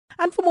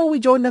And for more, we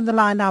joined on the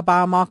line now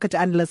by our market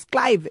analyst,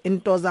 Clive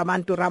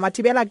Ntozamanturu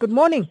Ramatibela. Good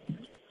morning.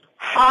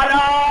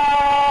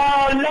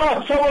 Hello!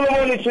 No, someone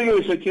morning to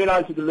you, Sakina,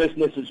 and to the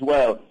listeners as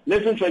well.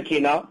 Listen,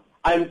 Sakina,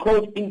 I'm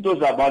called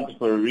Ntozamanturu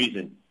for a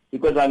reason,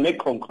 because I make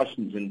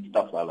concussions and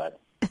stuff like that.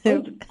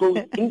 Go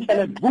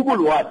internet,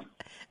 Google what?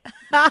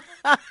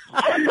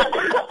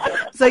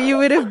 So you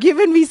would have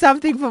given me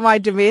something for my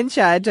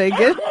dementia, I take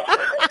it.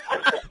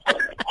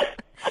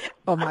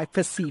 Or my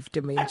perceived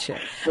dementia.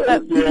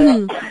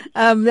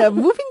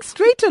 Moving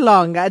straight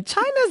along,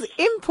 China's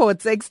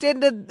imports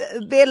extended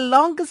their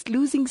longest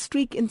losing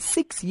streak in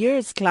 6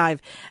 years,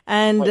 Clive.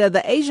 And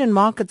the Asian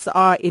markets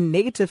are in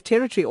negative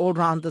territory all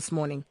round this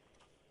morning.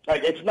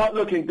 It's not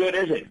looking good,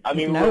 is it? I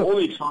mean, No. we were all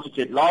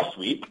excited last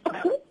week.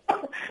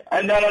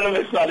 And then all of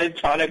a sudden,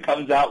 China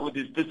comes out with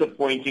these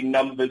disappointing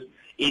numbers.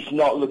 It's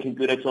not looking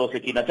good at all,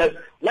 Sakina. So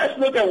let's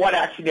look at what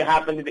actually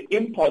happened. The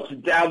imports are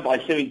down by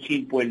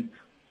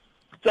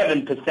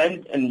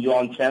 17.7% in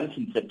yuan terms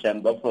in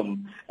September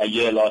from a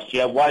year last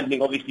year,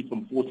 widening obviously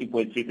from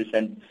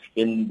 14.3%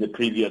 in the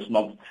previous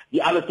month.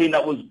 The other thing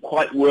that was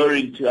quite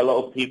worrying to a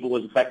lot of people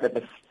was the fact that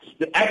the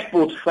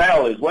exports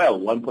fell as well,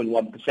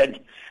 1.1%.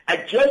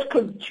 It just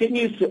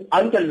continues to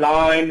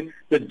underline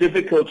the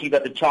difficulty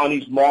that the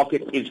Chinese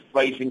market is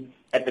facing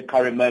at the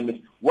current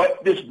moment.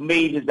 What this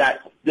means is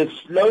that the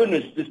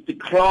slowness, this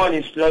decline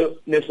in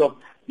slowness of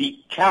the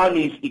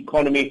Chinese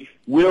economy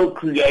will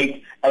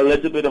create a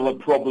little bit of a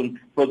problem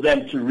for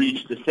them to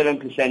reach the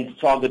 7%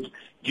 target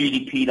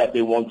GDP that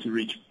they want to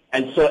reach.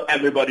 And so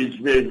everybody's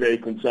very, very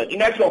concerned.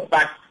 In actual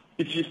fact,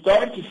 if you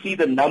start to see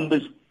the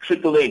numbers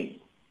trickle in,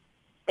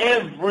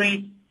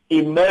 every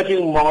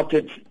emerging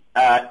market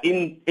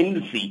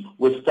indice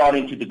was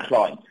starting to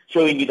decline,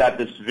 showing you that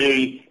there's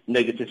very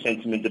negative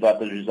sentiment about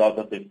the results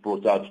that they've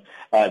brought out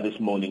this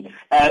morning.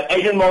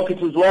 Asian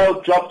markets as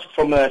well dropped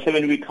from a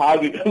 7-week high.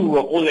 We were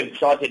all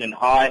excited and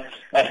high.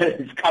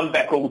 It's come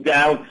back all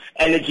down.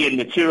 Energy and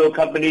material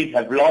companies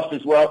have lost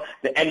as well.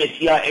 The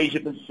MSCI Asia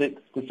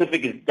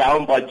Pacific is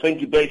down by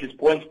 20 basis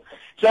points.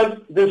 So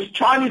this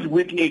Chinese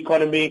weakening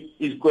economy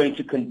is going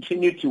to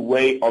continue to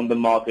weigh on the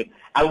market,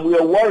 and we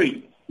are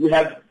worried. We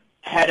have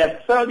had a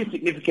fairly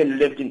significant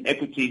lift in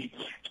equities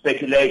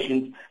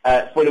speculations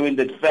following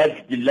the Fed's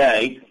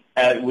delay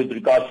with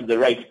regards to the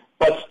rate.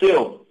 But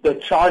still, the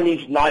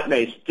Chinese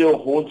nightmare is still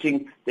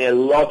haunting a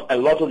lot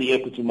of the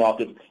equity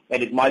markets,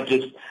 and it might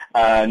just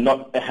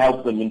not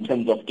help them in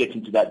terms of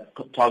getting to that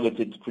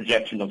targeted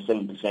projection of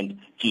 7%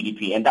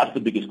 GDP, and that's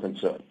the biggest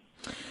concern.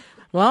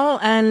 Well,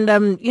 and,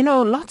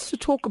 lots to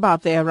talk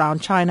about there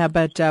around China,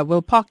 but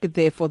we'll park it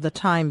there for the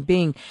time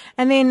being.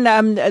 And then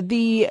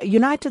the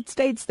United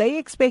States, they're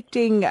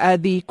expecting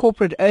the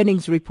corporate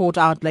earnings report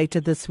out later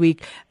this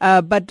week,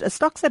 but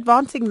stocks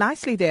advancing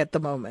nicely there at the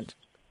moment.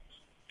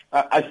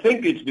 I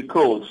think it's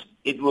because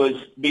it was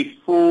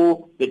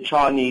before the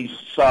Chinese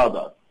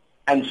saga,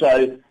 and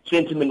so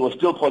sentiment was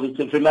still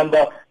positive.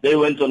 Remember, they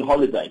went on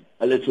holiday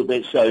a little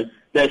bit, so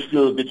they're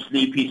still a bit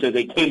sleepy, so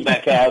they came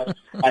back out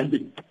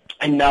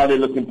and now they're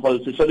looking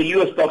positive. So the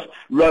U.S. stocks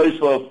rose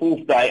for a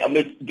fourth day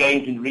amidst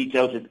gains in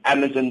retail at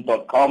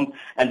Amazon.com,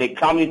 and they're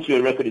coming to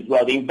a record as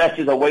well. The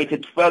investors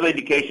awaited further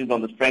indications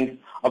on the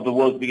strength of the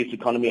world's biggest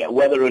economy,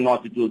 whether or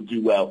not it will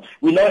do well.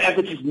 We know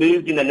equities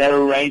moved in a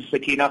narrow range,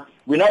 Sakina.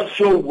 We're not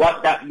sure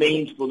what that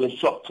means for the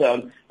short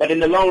term, but in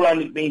the long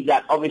run it means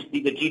that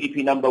obviously the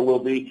GDP number will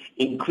be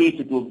increased,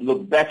 it will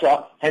look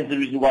better, hence the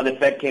reason why the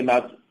Fed came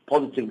out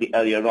positively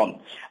earlier on.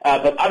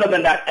 But other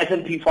than that,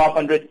 S&P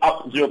 500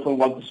 up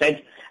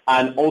 0.1%.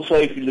 And also,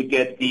 if you look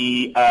at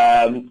the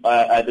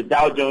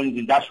Dow Jones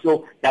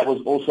Industrial, that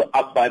was also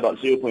up by about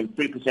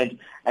 0.3%,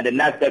 and the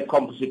Nasdaq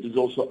Composite is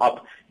also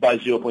up by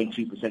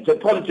 0.2%. So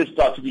positive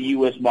start to the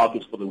U.S.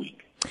 markets for the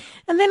week.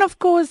 And then, of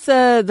course,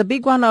 the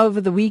big one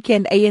over the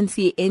weekend,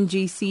 ANC,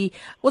 NGC.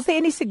 Was there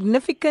any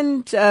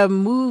significant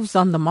moves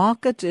on the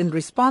market in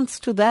response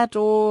to that,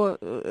 or,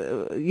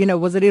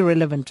 was it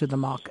irrelevant to the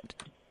market?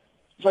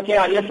 So,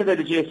 yesterday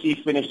the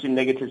GSE finished in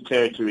negative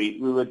territory.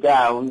 We were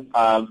down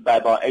by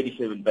about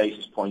 87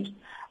 basis points.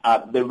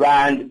 The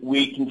rand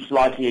weakened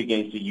slightly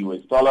against the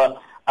US dollar.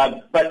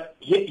 But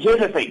here's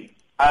the thing.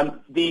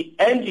 The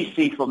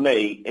NGC for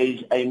me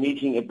is a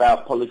meeting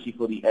about policy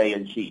for the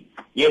ANC.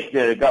 Yes,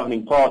 they're a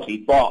governing party,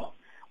 but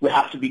we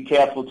have to be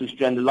careful to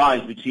strand the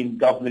lines between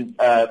government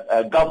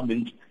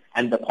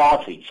and the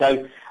party.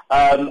 So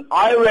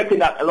I reckon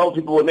that a lot of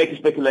people were making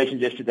speculations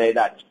yesterday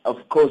that,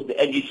 of course, the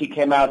NGC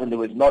came out and there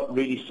was not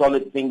really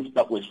solid things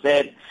that were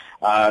said,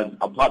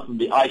 apart from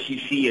the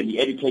ICC and the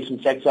education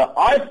sector.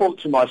 I thought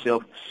to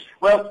myself,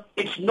 well,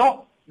 it's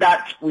not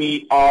that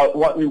we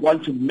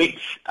want to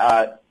mix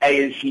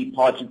ANC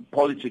party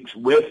politics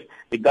with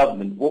the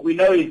government. What we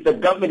know is the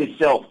government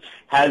itself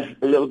has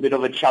a little bit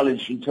of a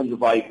challenge in terms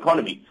of our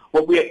economy.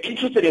 What we are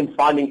interested in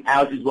finding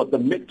out is what the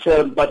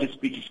midterm budget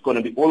speech is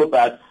going to be all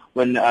about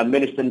when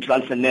Minister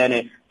Nhlanhla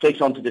Nene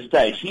takes onto the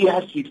stage. He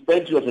has to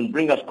explain to us and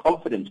bring us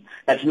confidence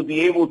that he'll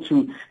be able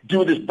to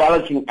do this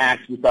balancing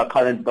act with our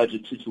current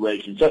budget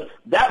situation. So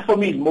that for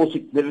me is more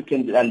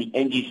significant than the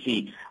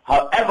NGC.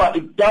 However,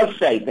 it does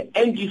say the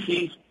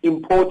NGC's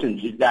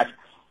importance is that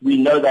we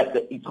know that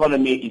the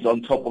economy is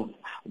on top of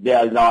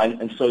their line,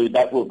 and so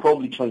that will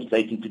probably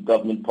translate into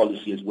government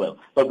policy as well.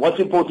 But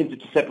what's important is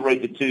to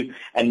separate the two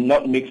and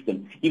not mix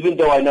them, even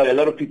though I know a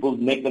lot of people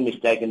make the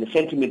mistake, and the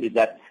sentiment is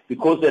that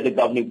because they're the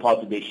governing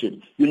party, they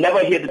should. You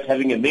never hear them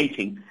having a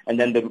meeting and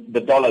then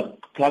the dollar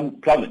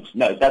plummets.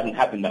 No, it doesn't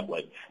happen that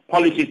way.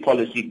 Policy is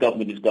policy,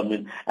 government is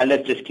government, and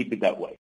let's just keep it that way.